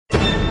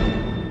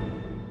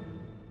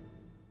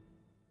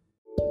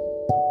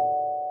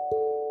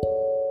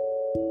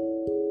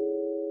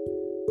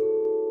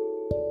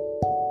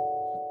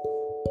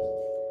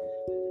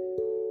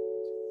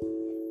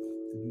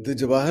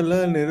The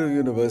Jawaharlal Nehru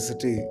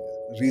University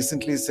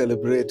recently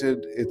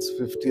celebrated its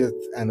 50th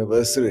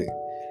anniversary,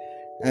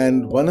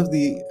 and one of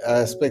the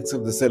aspects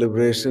of the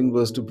celebration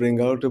was to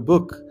bring out a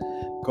book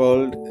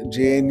called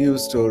JNU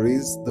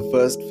Stories: The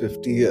First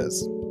 50 Years.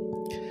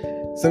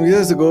 Some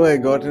years ago, I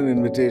got an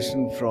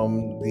invitation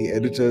from the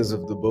editors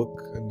of the book,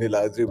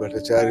 Niladri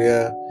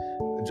Bhattacharya,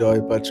 Joy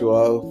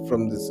Pachuao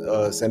from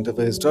the Center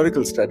for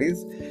Historical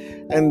Studies,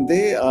 and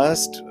they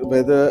asked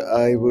whether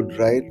I would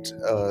write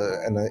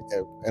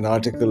an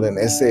article, an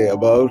essay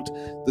about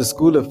the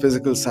School of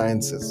Physical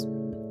Sciences.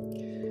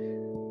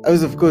 I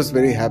was, of course,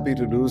 very happy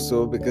to do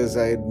so because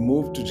I had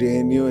moved to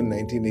JNU in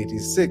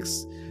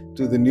 1986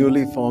 to the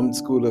newly formed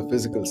School of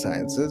Physical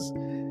Sciences,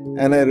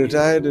 and I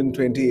retired in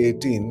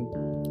 2018,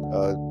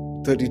 a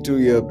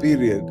 32-year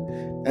period.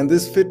 And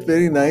this fit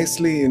very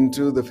nicely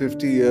into the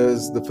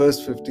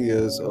first 50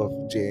 years of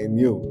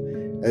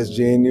JNU, as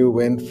JNU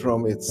went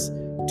from its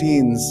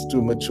teens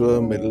to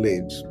mature middle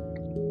age.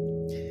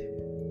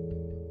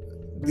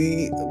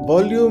 The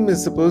volume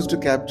is supposed to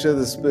capture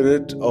the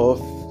spirit of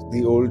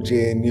the old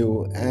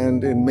JNU,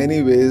 and in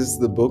many ways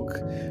the book,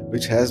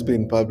 which has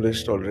been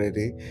published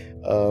already,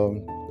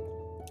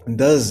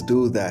 does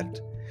do that.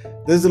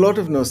 There's a lot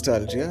of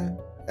nostalgia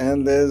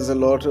and there's a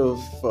lot of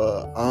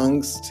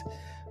angst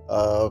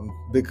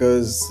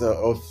because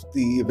of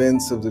the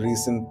events of the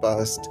recent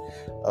past,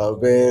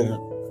 where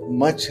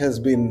much has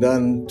been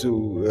done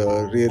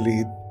to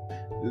really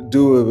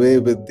do away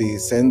with the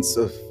sense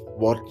of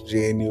what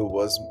JNU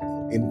was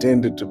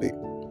intended to be.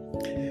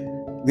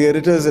 The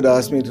editors had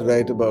asked me to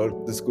write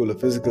about the School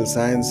of Physical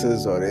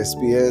Sciences, or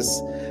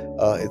SPS,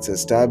 its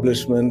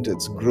establishment,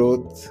 its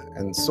growth,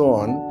 and so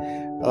on.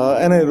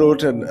 And I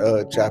wrote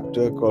a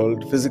chapter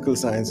called Physical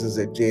Sciences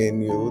at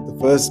JNU, the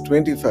first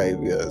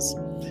 25 years,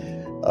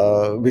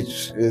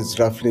 which is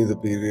roughly the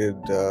period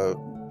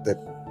that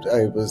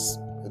I was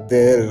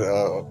there.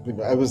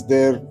 I was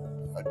there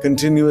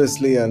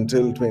continuously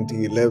until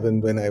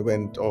 2011, when I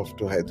went off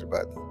to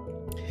Hyderabad,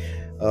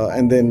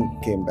 and then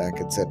came back,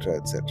 etc.,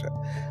 etc.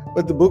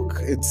 But the book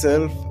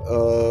itself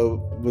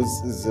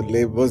was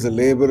a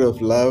labor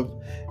of love,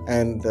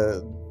 and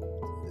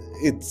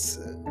it's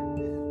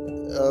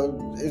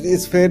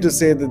fair to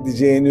say that the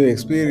JNU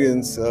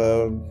experience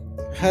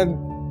had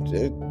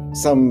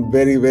some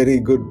very,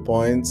 very good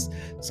points,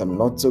 some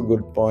not so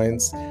good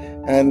points,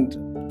 and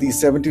the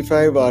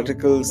 75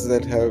 articles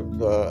that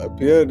have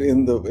appeared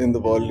in the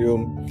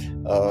volume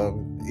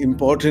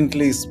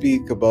importantly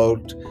speak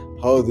about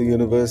how the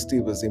university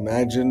was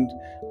imagined,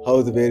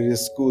 how the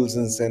various schools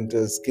and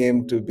centers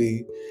came to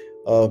be,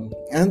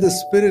 and the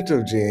spirit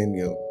of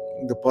JNU,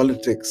 the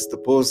politics, the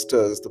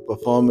posters, the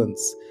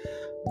performance,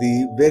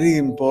 the very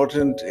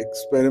important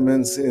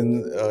experiments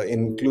in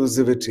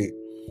inclusivity,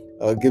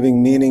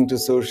 giving meaning to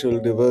social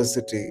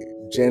diversity,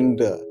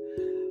 gender,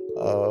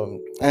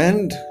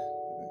 and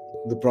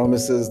the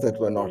promises that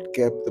were not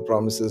kept, the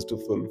promises to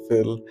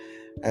fulfill,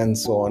 and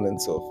so on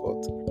and so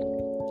forth.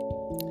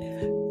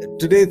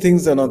 Today,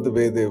 things are not the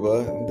way they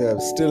were. There are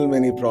still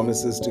many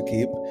promises to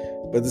keep,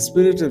 but the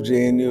spirit of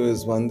JNU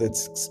is one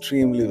that's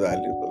extremely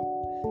valuable.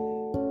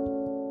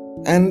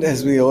 And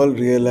as we all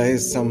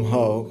realize,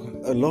 somehow,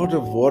 a lot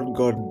of what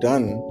got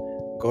done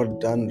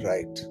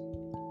right.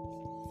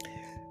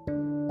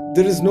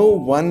 There is no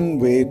one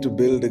way to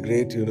build a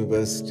great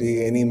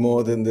university any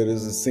more than there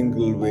is a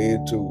single way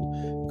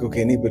to cook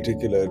any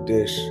particular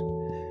dish.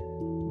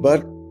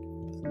 But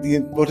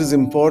what is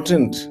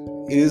important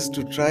is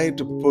to try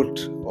to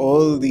put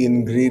all the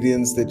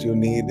ingredients that you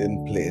need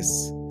in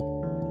place.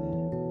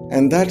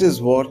 And that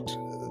is what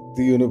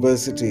the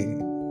university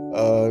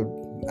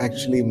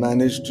actually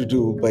managed to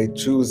do by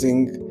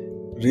choosing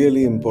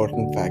really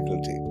important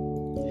faculty.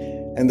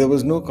 And there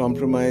was no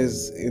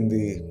compromise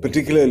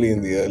particularly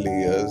in the early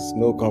years,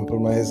 no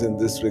compromise in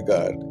this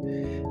regard.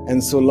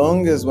 And so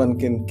long as one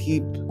can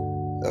keep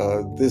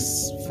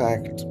this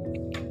fact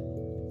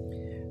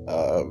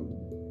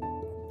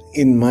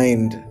in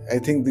mind, I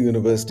think the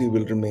university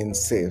will remain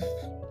safe.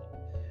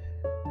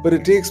 But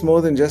it takes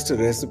more than just a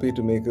recipe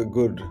to make a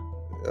good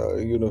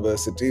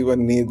university.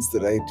 One needs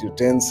the right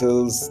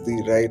utensils,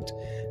 the right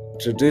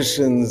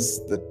traditions,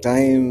 the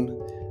time,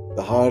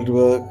 the hard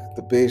work,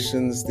 the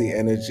patience, the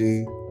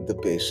energy, the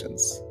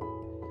patience.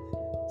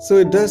 So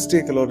it does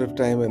take a lot of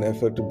time and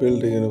effort to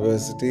build a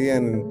university,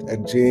 and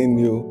at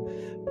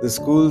JNU, the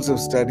schools of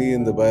study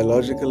in the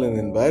biological and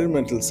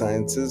environmental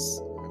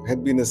sciences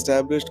had been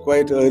established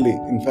quite early,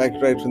 in fact,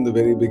 right from the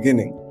very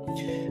beginning.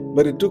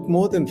 But it took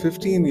more than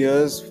 15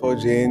 years for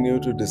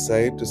JNU to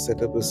decide to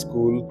set up a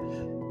school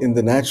in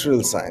the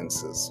natural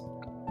sciences.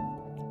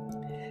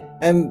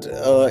 And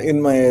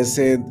in my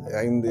essay,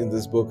 in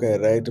this book, I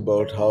write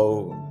about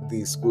how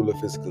the School of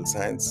Physical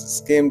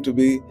Sciences came to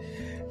be.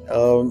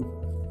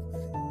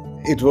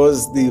 It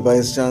was the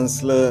Vice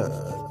Chancellor,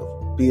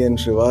 P.N.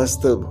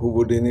 Srivastava, who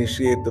would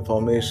initiate the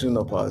formation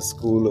of our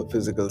School of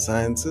Physical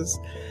Sciences.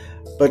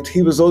 But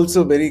he was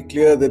also very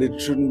clear that it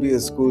shouldn't be a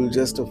school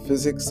just of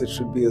physics. It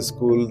should be a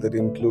school that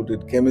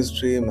included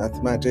chemistry,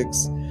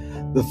 mathematics,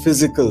 the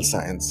physical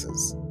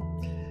sciences.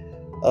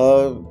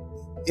 Uh,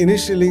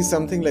 Initially,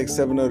 something like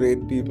 7 or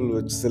 8 people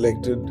were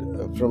selected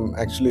from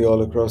actually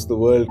all across the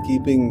world,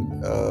 keeping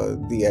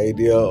the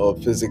idea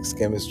of physics,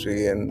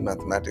 chemistry, and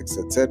mathematics,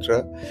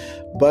 etc.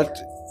 But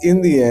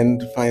in the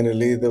end,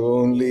 finally, there were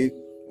only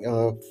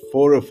uh,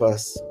 three of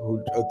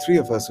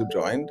us who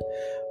joined.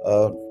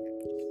 Uh,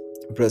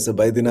 Professor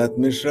Baidinath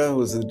Mishra,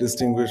 who is a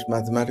distinguished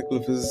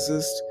mathematical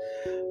physicist,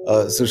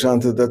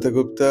 Sushanta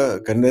Dattagupta, a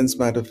condensed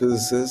matter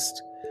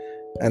physicist,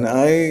 and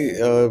I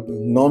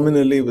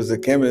nominally was a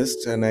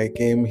chemist, and I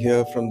came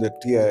here from the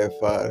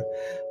TIFR.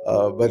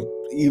 But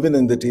even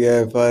in the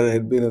TIFR, I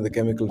had been in the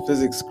chemical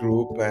physics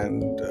group,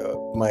 and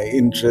my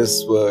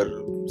interests were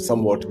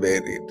somewhat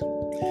varied.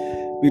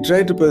 We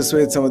tried to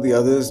persuade some of the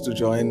others to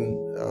join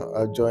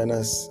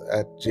us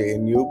at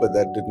JNU, but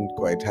that didn't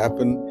quite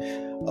happen.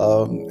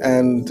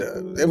 And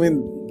I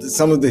mean,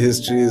 some of the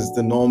history is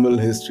the normal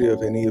history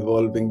of any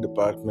evolving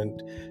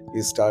department.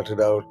 We started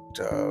out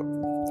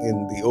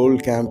in the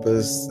old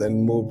campus,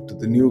 then moved to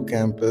the new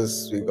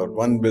campus. We got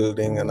one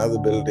building, another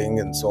building,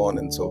 and so on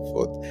and so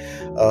forth.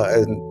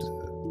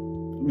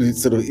 And we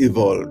sort of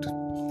evolved.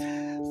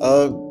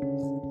 Uh,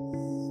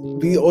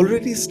 we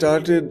already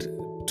started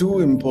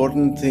two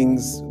important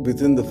things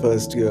within the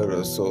first year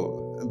or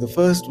so. The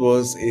first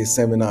was a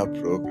seminar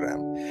program.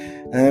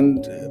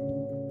 And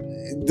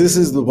this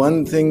is the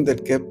one thing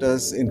that kept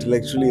us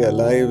intellectually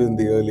alive in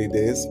the early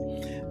days.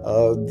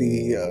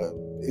 The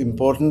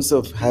importance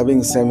of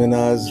having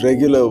seminars,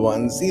 regular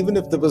ones, even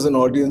if there was an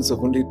audience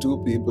of only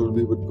 2 people,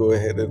 we would go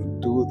ahead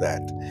and do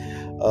that.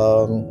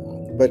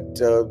 But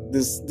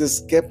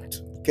this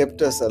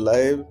kept us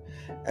alive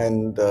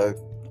and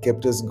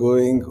kept us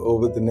going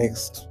over the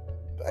next,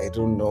 I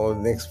don't know,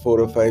 next 4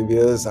 or 5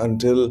 years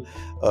until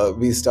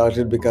we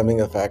started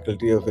becoming a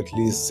faculty of at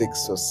least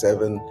 6 or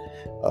 7,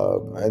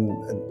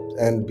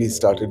 and we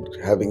started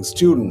having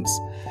students.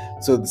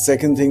 So the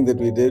second thing that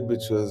we did,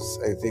 which was,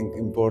 I think,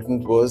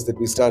 important, was that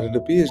we started a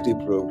PhD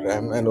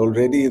program, and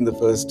already in the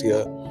first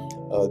year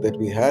that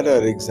we had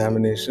our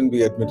examination,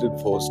 we admitted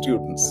 4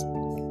 students.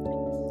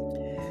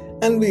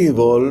 And we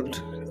evolved.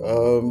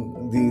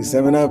 The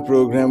seminar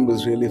program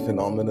was really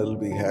phenomenal.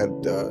 We had,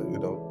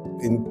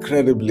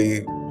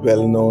 incredibly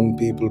well-known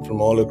people from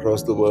all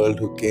across the world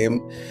who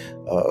came.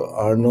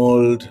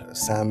 Arnold,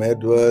 Sam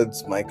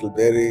Edwards, Michael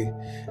Berry,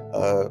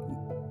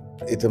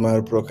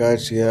 Itamar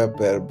Procaccia,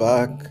 Per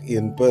Bach,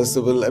 Ian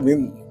Percival. I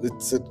mean,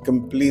 it's a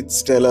complete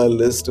stellar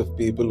list of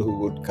people who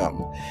would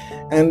come.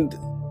 And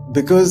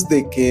because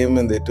they came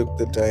and they took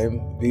the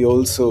time, we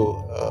also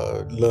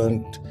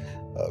learned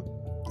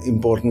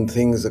important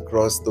things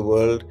across the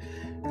world.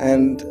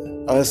 And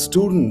our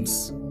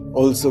students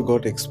also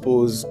got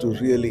exposed to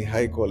really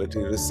high quality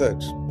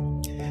research.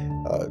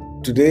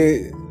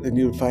 Today, when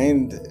you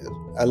find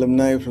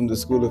alumni from the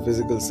School of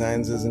Physical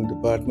Sciences and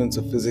departments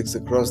of physics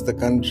across the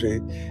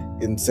country,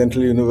 in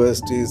central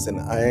universities and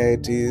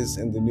IITs,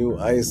 in the new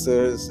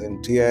ICERs,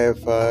 in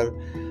TIFR,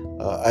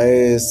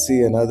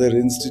 IISc, and other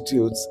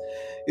institutes,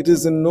 it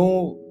is in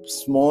no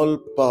small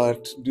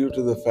part due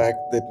to the fact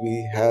that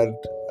we had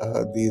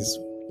these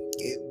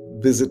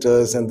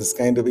visitors and this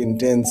kind of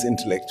intense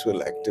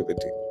intellectual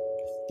activity.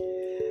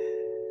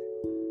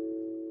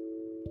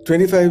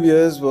 25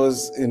 years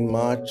was in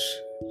March,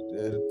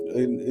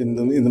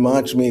 in the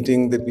March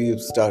meeting that we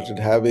started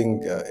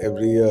having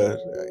every year.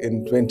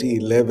 In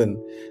 2011,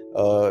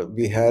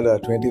 we had our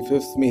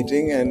 25th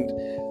meeting, and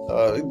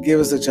it gave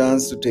us a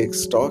chance to take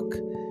stock,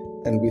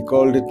 and we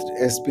called it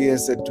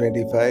SPS at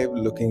 25,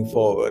 looking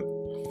forward.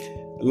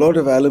 A lot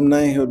of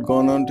alumni who had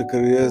gone on to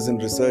careers in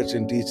research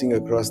and teaching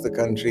across the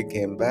country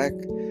came back.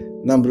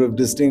 Number of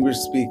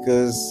distinguished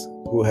speakers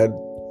who had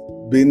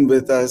been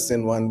with us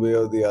in one way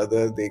or the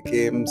other, they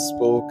came,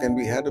 spoke, and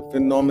we had a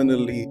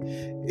phenomenally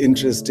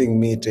interesting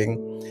meeting,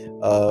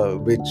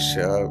 which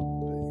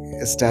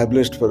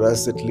established for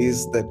us at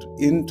least that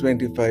in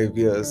 25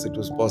 years it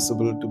was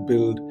possible to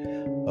build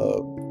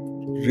a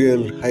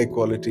real high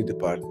quality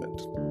department.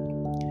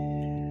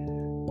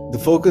 The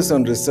focus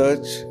on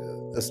research,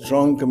 a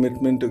strong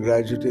commitment to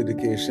graduate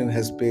education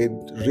has paid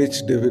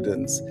rich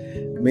dividends.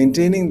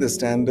 Maintaining the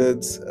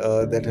standards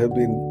that have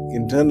been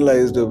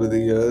internalized over the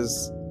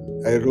years,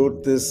 I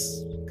wrote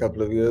this a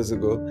couple of years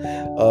ago,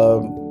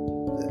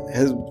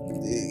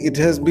 it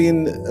has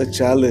been a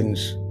challenge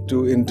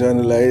to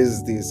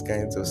internalize these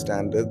kinds of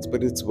standards,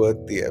 but it's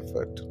worth the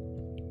effort.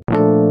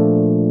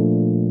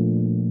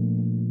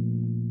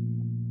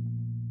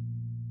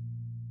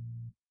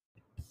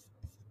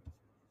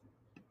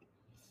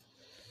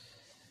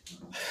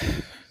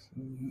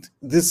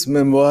 This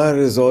memoir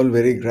is all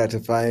very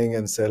gratifying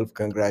and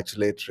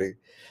self-congratulatory,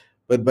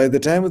 but by the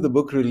time of the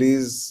book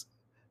release,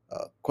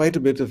 quite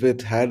a bit of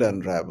it had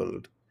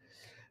unraveled.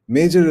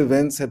 Major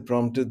events had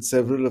prompted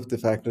several of the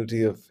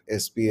faculty of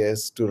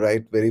SPS to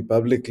write very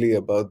publicly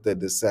about their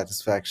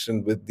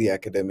dissatisfaction with the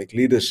academic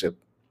leadership.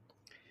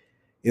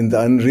 In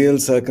the unreal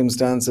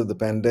circumstance of the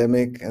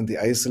pandemic and the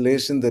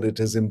isolation that it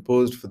has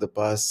imposed for the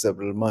past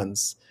several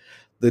months,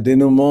 the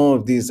denouement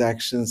of these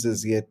actions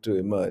is yet to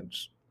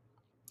emerge.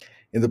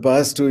 In the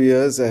past 2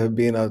 years, I have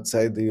been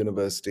outside the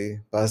university,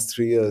 past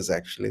 3 years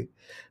actually,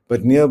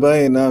 but nearby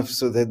enough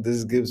so that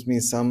this gives me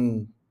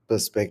some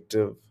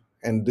perspective,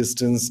 and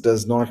distance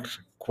does not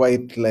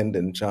quite lend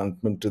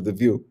enchantment to the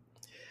view.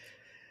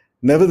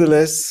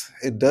 Nevertheless,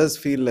 it does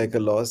feel like a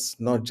loss,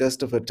 not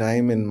just of a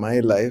time in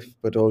my life,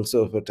 but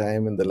also of a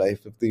time in the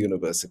life of the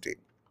university.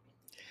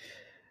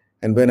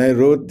 And when I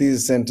wrote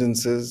these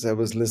sentences, I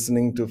was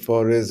listening to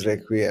Fauré's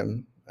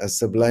Requiem, as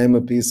sublime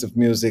a piece of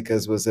music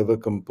as was ever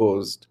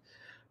composed,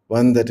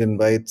 one that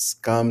invites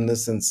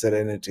calmness and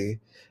serenity,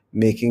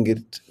 making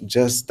it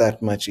just that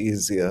much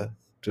easier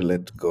to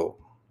let go.